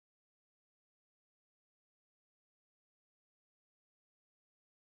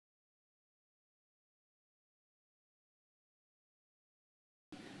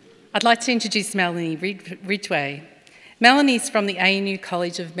I'd like to introduce Melanie Ridgway. Melanie's from the ANU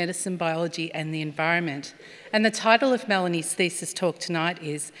College of Medicine, Biology and the Environment, and the title of Melanie's thesis talk tonight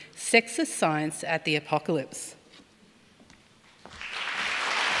is Sexist Science at the Apocalypse.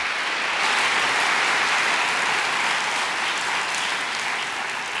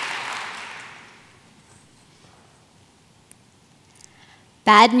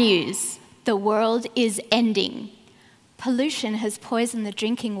 Bad news. The world is ending. Pollution has poisoned the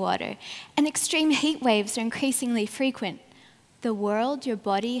drinking water, and extreme heat waves are increasingly frequent. The world your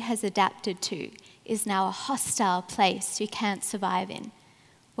body has adapted to is now a hostile place you can't survive in.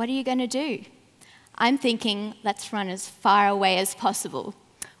 What are you going to do? I'm thinking, let's run as far away as possible.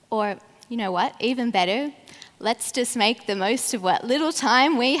 Or, you know what, even better, let's just make the most of what little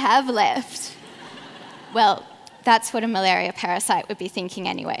time we have left. Well, that's what a malaria parasite would be thinking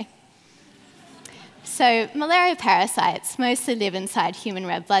anyway. So, malaria parasites mostly live inside human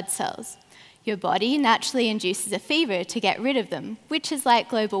red blood cells. Your body naturally induces a fever to get rid of them, which is like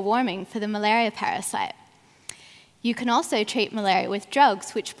global warming for the malaria parasite. You can also treat malaria with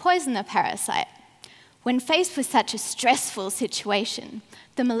drugs which poison the parasite. When faced with such a stressful situation,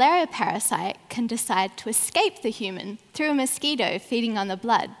 the malaria parasite can decide to escape the human through a mosquito feeding on the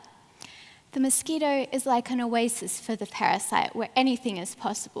blood. The mosquito is like an oasis for the parasite where anything is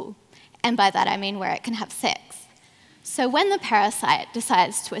possible, and by that I mean where it can have sex. So when the parasite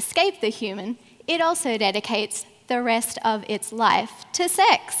decides to escape the human, it also dedicates the rest of its life to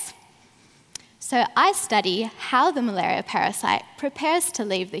sex. So I study how the malaria parasite prepares to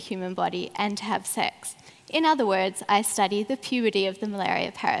leave the human body and to have sex. In other words, I study the puberty of the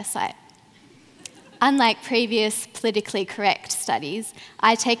malaria parasite. Unlike previous politically correct studies,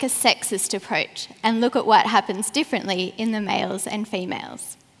 I take a sexist approach and look at what happens differently in the males and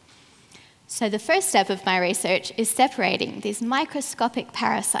females. So the first step of my research is separating these microscopic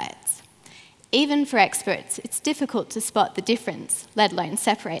parasites. Even for experts, it's difficult to spot the difference, let alone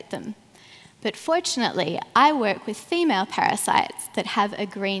separate them. But fortunately, I work with female parasites that have a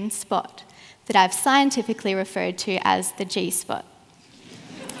green spot that I've scientifically referred to as the G-spot.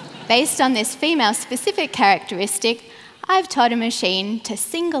 Based on this female-specific characteristic, I've taught a machine to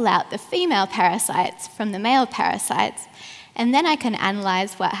single out the female parasites from the male parasites, and then I can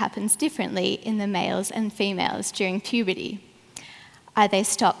analyze what happens differently in the males and females during puberty. Are they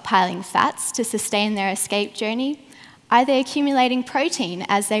stockpiling fats to sustain their escape journey? Are they accumulating protein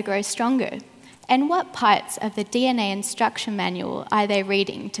as they grow stronger? And what parts of the DNA instruction manual are they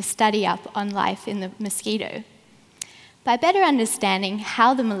reading to study up on life in the mosquito? By better understanding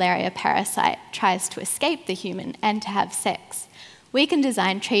how the malaria parasite tries to escape the human and to have sex, we can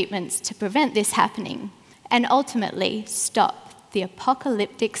design treatments to prevent this happening and ultimately stop the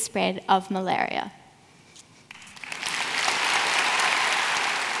apocalyptic spread of malaria.